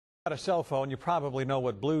Got a cell phone, you probably know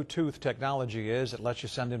what Bluetooth technology is. It lets you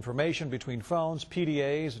send information between phones,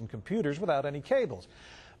 PDAs, and computers without any cables.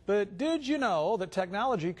 But did you know that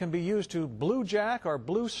technology can be used to bluejack or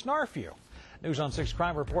blue snarf you? News on 6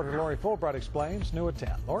 crime reporter Lori Fulbright explains, new at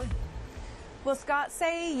 10. Lori? Well, Scott,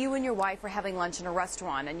 say you and your wife are having lunch in a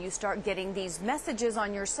restaurant and you start getting these messages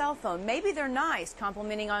on your cell phone. Maybe they're nice,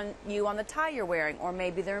 complimenting on you on the tie you're wearing, or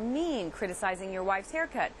maybe they're mean, criticizing your wife's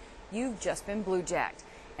haircut. You've just been bluejacked.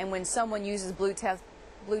 And when someone uses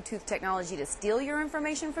Bluetooth technology to steal your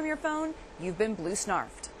information from your phone, you've been blue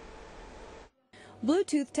snarfed.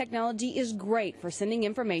 Bluetooth technology is great for sending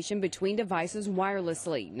information between devices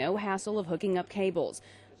wirelessly. No hassle of hooking up cables.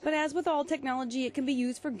 But as with all technology, it can be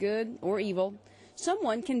used for good or evil.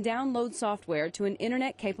 Someone can download software to an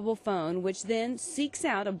internet-capable phone, which then seeks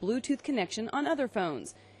out a Bluetooth connection on other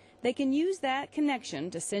phones. They can use that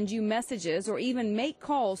connection to send you messages or even make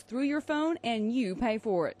calls through your phone, and you pay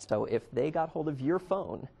for it. So if they got hold of your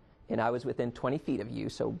phone and I was within 20 feet of you,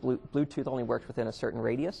 so Bluetooth only works within a certain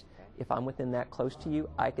radius, if I'm within that close to you,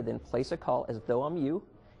 I could then place a call as though I'm you,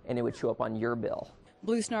 and it would show up on your bill.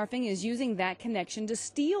 Blue snarfing is using that connection to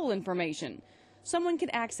steal information. Someone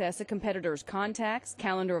could access a competitor's contacts,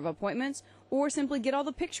 calendar of appointments, or simply get all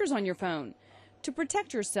the pictures on your phone. To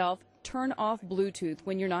protect yourself, turn off Bluetooth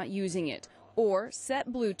when you're not using it, or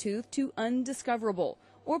set Bluetooth to undiscoverable,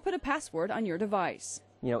 or put a password on your device.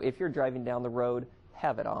 You know, if you're driving down the road,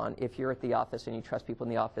 have it on. If you're at the office and you trust people in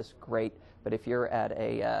the office, great. But if you're at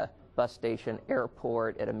a bus station,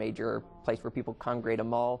 airport, at a major place where people congregate, a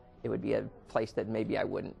mall, it would be a place that maybe I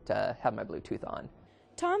wouldn't have my Bluetooth on.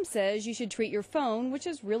 Tom says you should treat your phone, which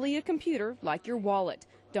is really a computer, like your wallet.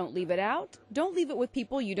 Don't leave it out, don't leave it with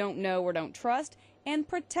people you don't know or don't trust, and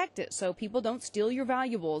protect it so people don't steal your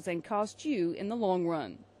valuables and cost you in the long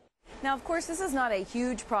run. Now, of course, this is not a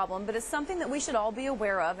huge problem, but it's something that we should all be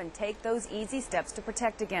aware of and take those easy steps to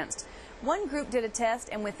protect against. One group did a test,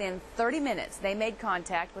 and within 30 minutes, they made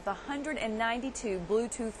contact with 192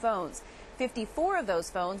 Bluetooth phones. 54 of those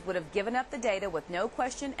phones would have given up the data with no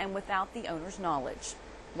question and without the owner's knowledge.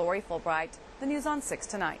 Lori Fulbright, the News on 6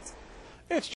 Tonight.